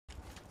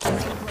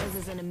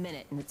closes in a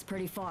minute, and it's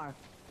pretty far.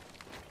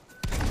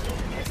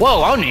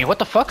 Whoa, on me! What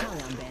the fuck? Come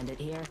on, bandit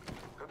here.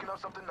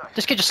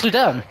 This kid just slew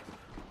down.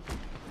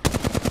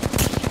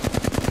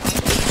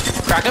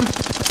 Cracked him.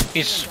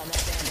 He's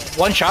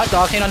one shot.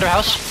 Octane under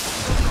house.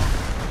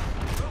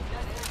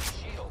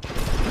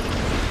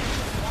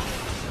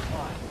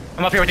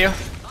 I'm up here with you.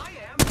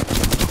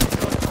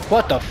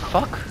 What the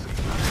fuck?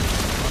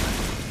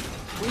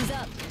 Wings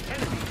up.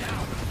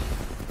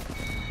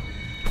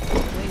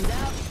 Wings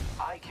out.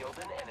 I killed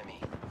an enemy.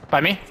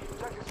 By me?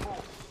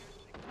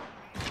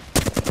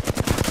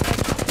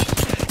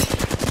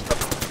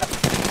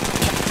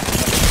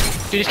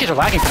 Dude, these kids are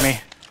lagging for me.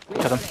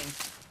 Kill them.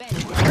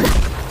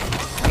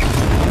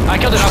 I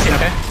killed an Octane,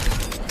 okay?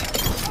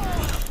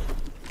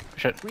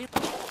 Shit.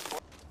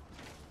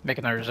 Make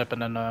another zip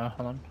and then,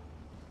 hold on.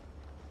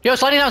 Yo,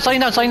 sliding down,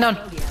 sliding down, sliding down!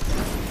 Fox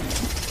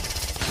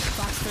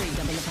 3,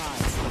 dumping the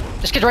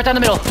pods. This kid's right down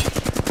the middle.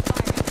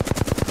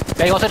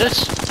 Yeah, you want to do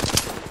this?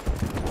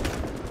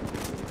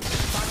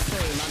 Fox 3,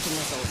 launching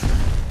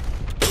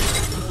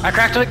missiles. I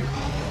cracked it.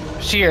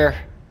 See here.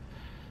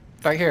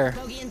 Right here.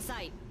 Bogey in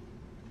sight.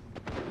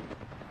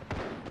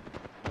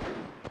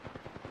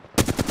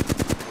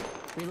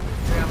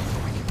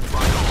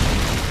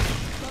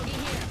 Bogey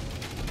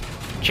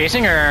here.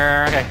 Chasing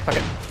or... Okay, fuck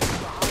it.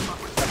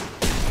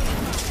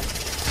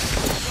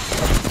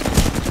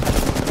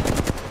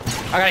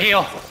 I gotta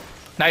heal.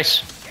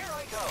 Nice. Here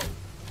I go.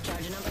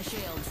 Charging up my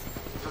shields.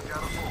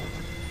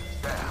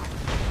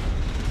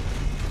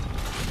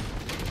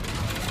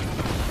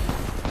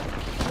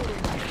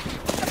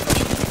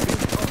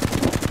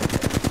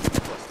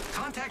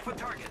 Contact with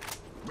target.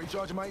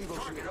 Recharging my Evo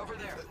Target shield. over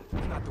there.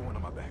 Not the one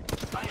on my back.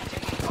 I am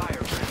taking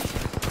fire, friends.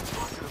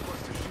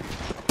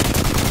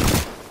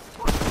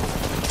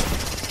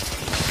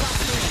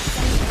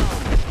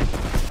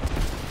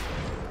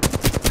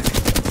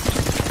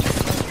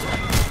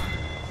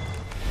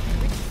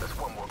 That's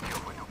one more kill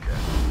for you,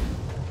 Cat.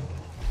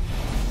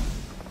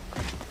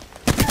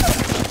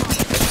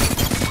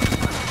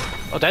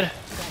 Oh, dead?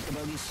 Crack the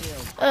bogey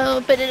shield.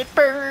 Oh, but it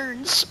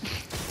burns.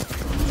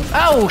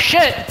 Oh,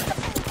 shit!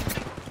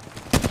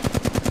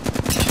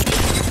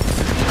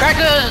 Crack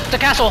the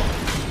castle. Fox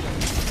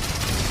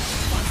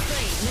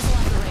 3, missile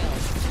off the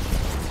rails.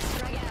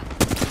 Drag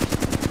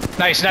out.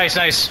 Nice, nice,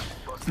 nice.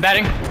 I'm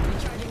batting.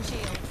 Recharging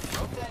shield.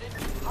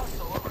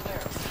 Hostile over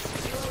there.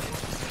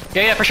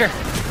 Yeah, yeah, for sure.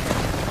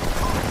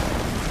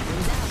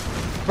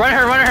 Run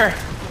her, run her.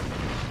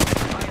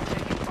 I am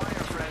taking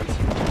fire, friends.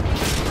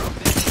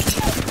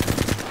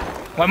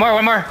 One more,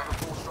 one more.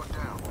 Full struck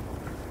down.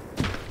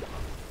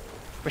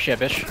 Where's she at,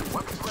 bitch? Jumping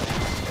them from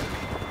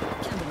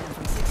 16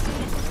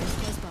 rings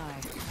close by.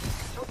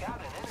 Took out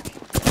an enemy.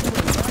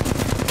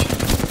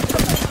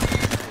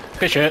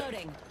 Good shit.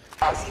 Loading.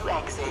 As you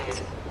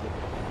exit,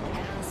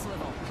 Head on a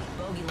swivel.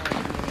 Bogey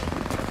loading here.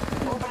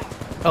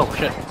 Oh,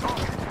 shit.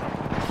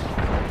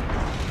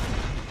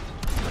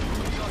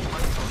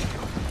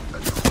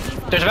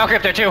 There's a Valkyrie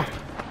up there, too.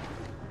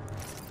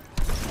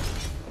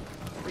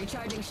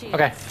 Recharging shield.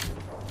 Okay.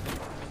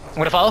 I'm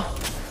gonna follow. Wings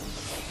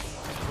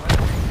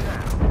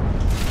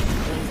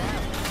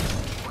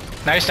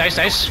out. Nice, nice,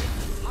 nice.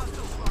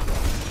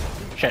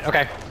 Shit,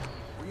 okay.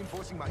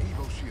 Reinforcing my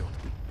Evo shield.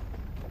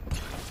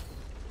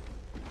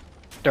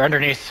 They're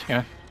underneath,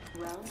 yeah.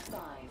 round 5,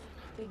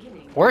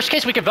 beginning. Worst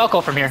case, we can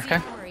Velcro from here, okay?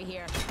 Worry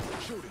here.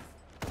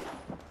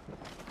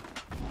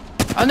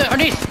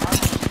 Underneath!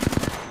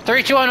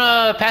 32 on,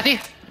 Pathy.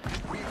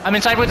 I'm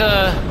inside with,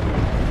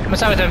 I'm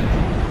inside with him.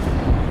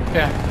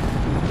 Yeah.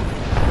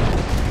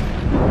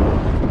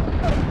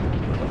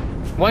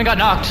 One got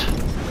knocked.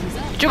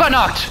 Two got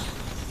knocked!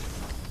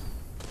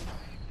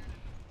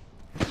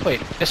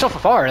 Wait, it's so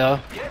far, though.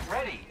 Get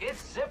ready.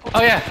 It's zip.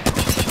 Oh, yeah.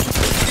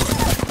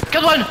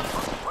 Killed one!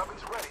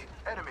 Weapons ready.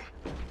 Enemy.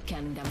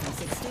 Cannon down from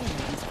 16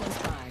 rings close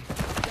by.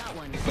 Got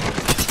one.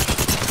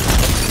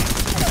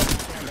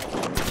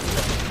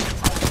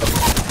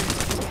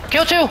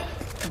 Kill two!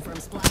 Confirm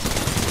splash.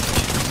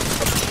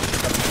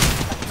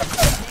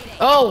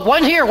 Oh,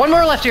 one here, one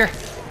more left here.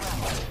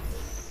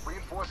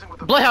 Reinforcing with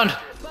the Bloodhound.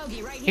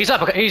 Bogey right here. He's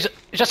up, okay, he's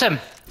it's just him.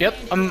 Yep,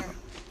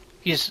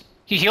 he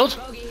healed.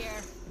 Bogey here.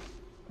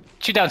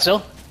 Two down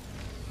still.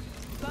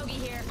 Bogey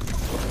here.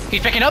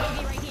 He's picking up.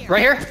 Bogey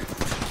Right here.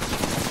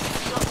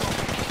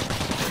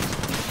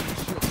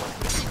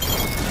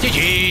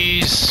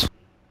 GG's.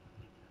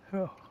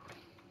 Oh.